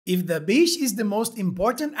If the beach is the most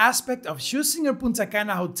important aspect of choosing your Punta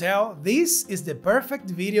Cana hotel, this is the perfect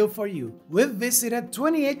video for you. We've visited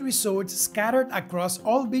 28 resorts scattered across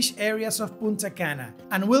all beach areas of Punta Cana,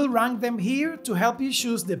 and we'll rank them here to help you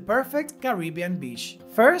choose the perfect Caribbean beach.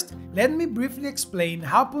 First, let me briefly explain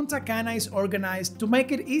how Punta Cana is organized to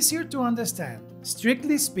make it easier to understand.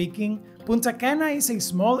 Strictly speaking, Punta Cana is a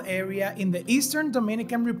small area in the Eastern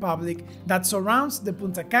Dominican Republic that surrounds the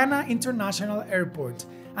Punta Cana International Airport,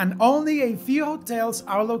 and only a few hotels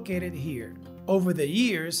are located here. Over the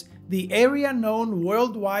years, the area known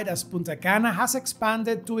worldwide as Punta Cana has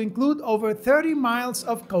expanded to include over 30 miles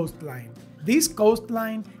of coastline. This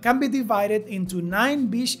coastline can be divided into 9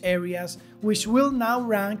 beach areas, which we'll now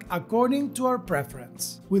rank according to our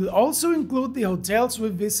preference. We'll also include the hotels we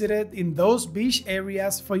visited in those beach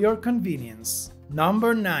areas for your convenience.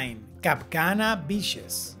 Number 9. Cap Cana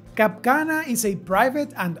Beaches. Cap Cana is a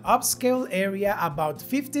private and upscale area about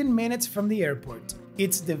 15 minutes from the airport.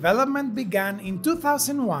 Its development began in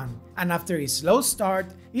 2001, and after a slow start,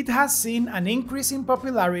 it has seen an increase in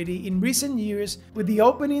popularity in recent years with the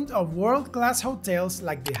opening of world-class hotels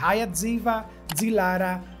like the Hyatt Ziva,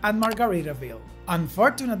 Zilara, and Margaritaville.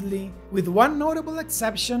 Unfortunately, with one notable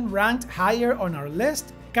exception ranked higher on our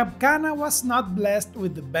list, Cap Cana was not blessed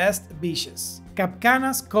with the best beaches. Cap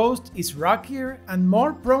Cana's coast is rockier and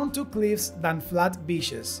more prone to cliffs than flat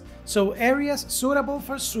beaches, so areas suitable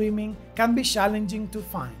for swimming can be challenging to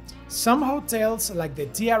find. Some hotels, like the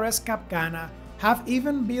TRS Cap Cana, have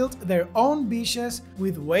even built their own beaches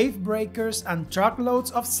with wave breakers and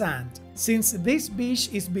truckloads of sand. Since this beach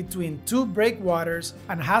is between two breakwaters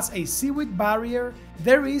and has a seaweed barrier,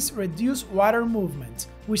 there is reduced water movement,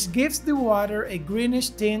 which gives the water a greenish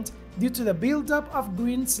tint due to the buildup of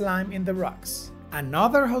green slime in the rocks.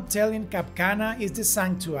 Another hotel in Cap Cana is the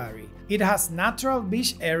Sanctuary. It has natural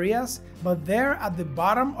beach areas, but they're at the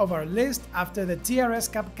bottom of our list after the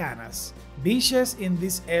TRS Cap Canas. Beaches in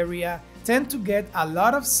this area tend to get a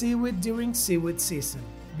lot of seaweed during seaweed season.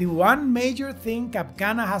 The one major thing Cap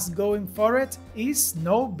Cana has going for it is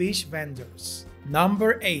no beach vendors.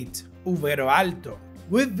 Number 8. Uvero Alto.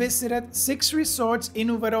 We've visited 6 resorts in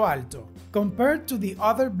Uvero Alto. Compared to the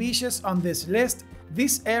other beaches on this list,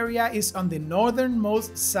 this area is on the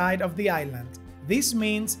northernmost side of the island. This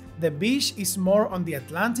means the beach is more on the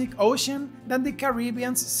Atlantic Ocean than the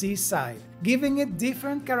Caribbean's seaside, giving it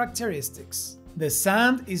different characteristics. The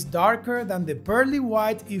sand is darker than the pearly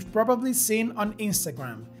white you've probably seen on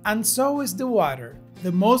Instagram, and so is the water.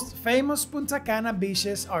 The most famous Punta Cana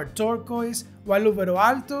beaches are turquoise, while Uvero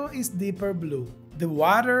Alto is deeper blue. The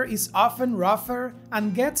water is often rougher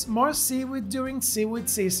and gets more seaweed during seaweed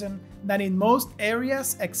season than in most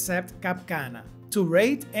areas except Cap Cana. To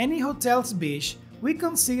rate any hotel's beach, we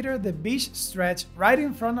consider the beach stretch right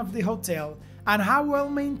in front of the hotel and how well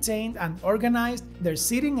maintained and organized their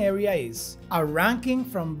seating area is. Our ranking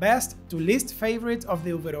from best to least favorite of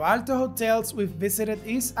the Uvero Alto hotels we've visited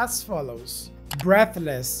is as follows: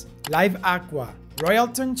 Breathless, Live Aqua,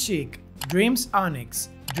 Royalton Chic, Dreams Onyx,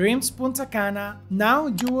 Dreams Punta Cana, now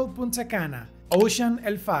Jewel Punta Cana, Ocean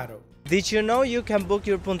El Faro. Did you know you can book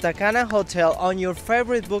your Punta Cana hotel on your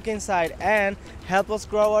favorite booking site and help us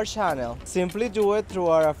grow our channel? Simply do it through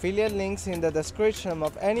our affiliate links in the description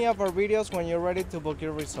of any of our videos when you're ready to book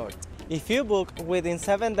your resort. If you book within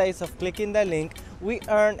 7 days of clicking the link, we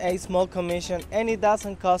earn a small commission and it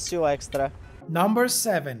doesn't cost you extra. Number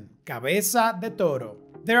 7. Cabeza de Toro.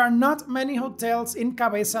 There are not many hotels in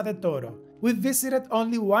Cabeza de Toro. We've visited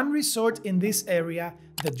only one resort in this area,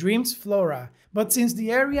 the Dreams Flora, but since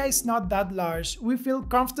the area is not that large, we feel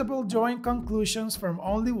comfortable drawing conclusions from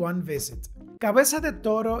only one visit. Cabeza de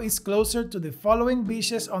Toro is closer to the following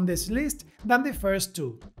beaches on this list than the first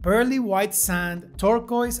two: pearly white sand,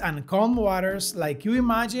 turquoise, and calm waters like you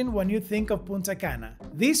imagine when you think of Punta Cana.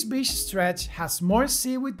 This beach stretch has more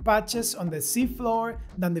seaweed patches on the seafloor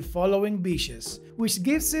than the following beaches, which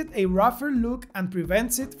gives it a rougher look and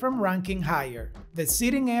prevents it from ranking higher. The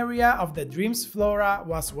seating area of the Dreams Flora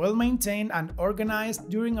was well maintained and organized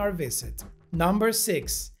during our visit. Number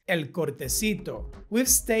 6. El Cortecito. We've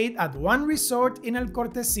stayed at one resort in El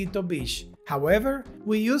Cortecito Beach. However,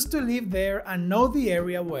 we used to live there and know the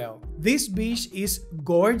area well. This beach is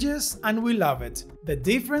gorgeous and we love it. The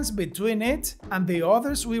difference between it and the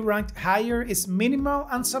others we ranked higher is minimal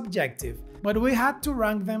and subjective, but we had to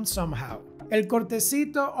rank them somehow. El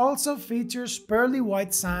Cortecito also features pearly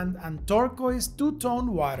white sand and turquoise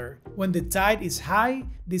two-tone water. When the tide is high,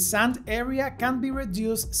 the sand area can be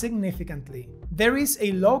reduced significantly. There is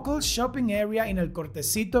a local shopping area in El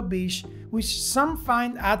Cortecito Beach which some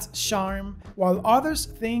find adds charm, while others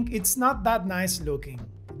think it's not that nice looking.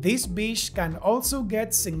 This beach can also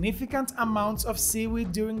get significant amounts of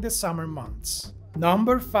seaweed during the summer months.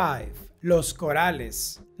 Number 5. Los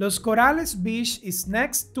Corales. Los Corales Beach is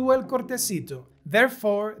next to El Cortecito.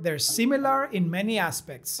 Therefore, they're similar in many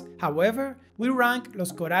aspects. However, we rank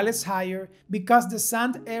Los Corales higher because the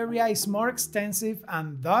sand area is more extensive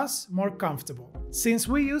and thus more comfortable. Since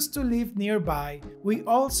we used to live nearby, we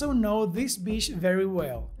also know this beach very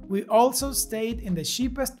well. We also stayed in the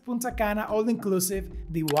cheapest Punta Cana all-inclusive,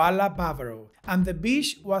 the Wala Bávaro, and the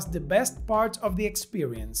beach was the best part of the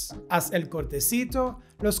experience. As El Cortecito,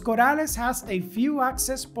 Los Corales has a few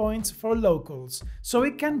access points for locals, so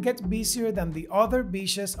it can get busier than the other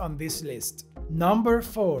beaches on this list. Number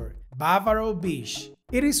 4. Bávaro Beach.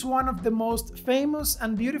 It is one of the most famous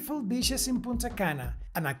and beautiful beaches in Punta Cana,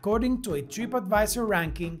 and according to a TripAdvisor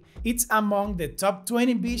ranking, it's among the top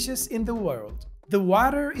 20 beaches in the world. The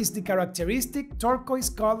water is the characteristic turquoise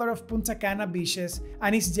color of Punta Cana beaches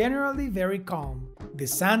and is generally very calm. The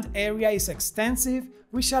sand area is extensive,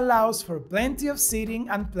 which allows for plenty of sitting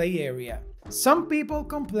and play area. Some people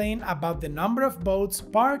complain about the number of boats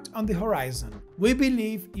parked on the horizon. We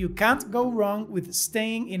believe you can't go wrong with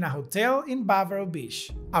staying in a hotel in Bávaro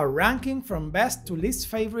Beach. Our ranking from best to least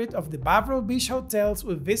favorite of the Bávaro Beach hotels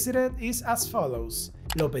we visited is as follows: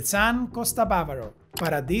 Lopezán Costa Bávaro,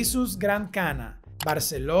 Paradisus Gran Cana,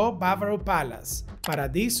 Barceló Bávaro Palace,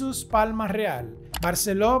 Paradisus Palma Real,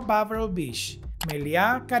 Barceló Bávaro Beach,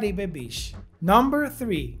 Meliá Caribe Beach. Number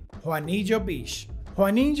 3. Juanillo Beach.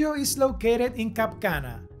 Juanillo is located in Cap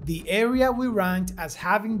Cana, the area we ranked as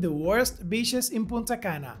having the worst beaches in Punta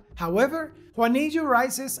Cana. However, Juanillo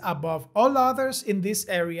rises above all others in this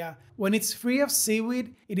area. When it's free of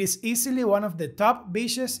seaweed, it is easily one of the top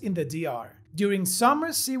beaches in the DR. During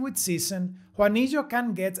summer seaweed season, Juanillo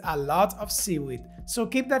can get a lot of seaweed, so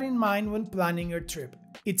keep that in mind when planning your trip.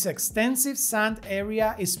 Its extensive sand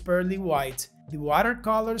area is pearly white. The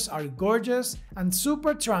watercolors are gorgeous and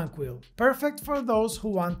super tranquil, perfect for those who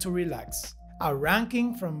want to relax. Our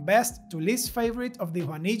ranking from best to least favorite of the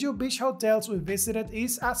Juanillo Beach hotels we visited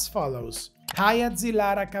is as follows: Hyatt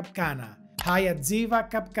Zilara Cap Cana, Hyatt Ziva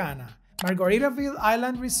Cap Cana, Margaritaville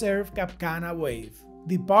Island Reserve Cap Cana Wave.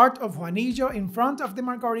 The part of Juanillo in front of the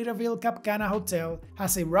Margaritaville Cap Cana Hotel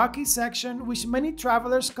has a rocky section which many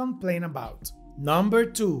travelers complain about. Number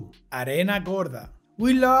 2. Arena Gorda.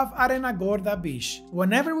 We love Arena Gorda Beach.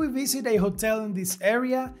 Whenever we visit a hotel in this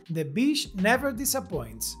area, the beach never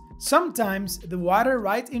disappoints. Sometimes the water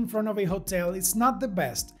right in front of a hotel is not the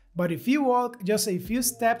best, but if you walk just a few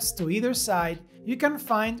steps to either side, you can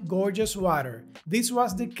find gorgeous water. This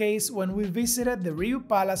was the case when we visited the Rio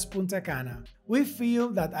Palace Punta Cana. We feel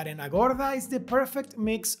that Arena Gorda is the perfect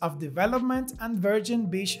mix of development and virgin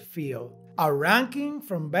beach feel. Our ranking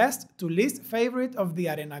from best to least favorite of the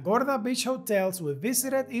Arena Gorda Beach hotels we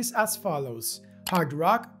visited is as follows: Hard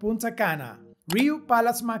Rock Punta Cana, Rio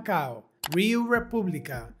Palace Macao, Rio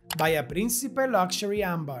República, Bahia Príncipe Luxury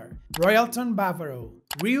Ambar, Royalton Bávaro,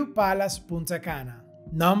 Rio Palace Punta Cana.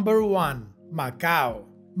 Number 1. Macao.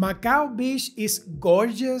 Macao Beach is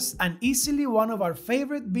gorgeous and easily one of our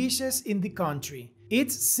favorite beaches in the country.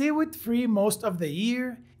 It's seaweed-free most of the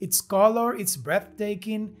year, its color is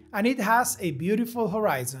breathtaking, and it has a beautiful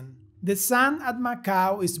horizon. The sand at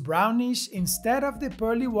Macao is brownish instead of the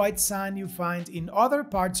pearly white sand you find in other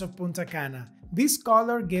parts of Punta Cana. This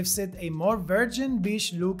color gives it a more virgin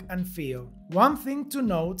beach look and feel. One thing to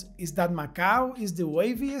note is that Macao is the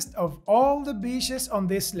waviest of all the beaches on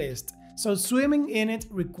this list, so swimming in it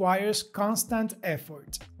requires constant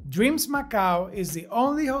effort. Dreams Macao is the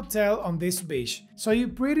only hotel on this beach, so you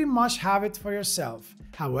pretty much have it for yourself.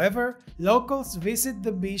 However, locals visit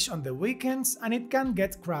the beach on the weekends and it can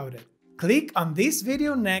get crowded. Click on this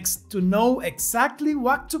video next to know exactly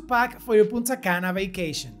what to pack for your Punta Cana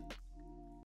vacation.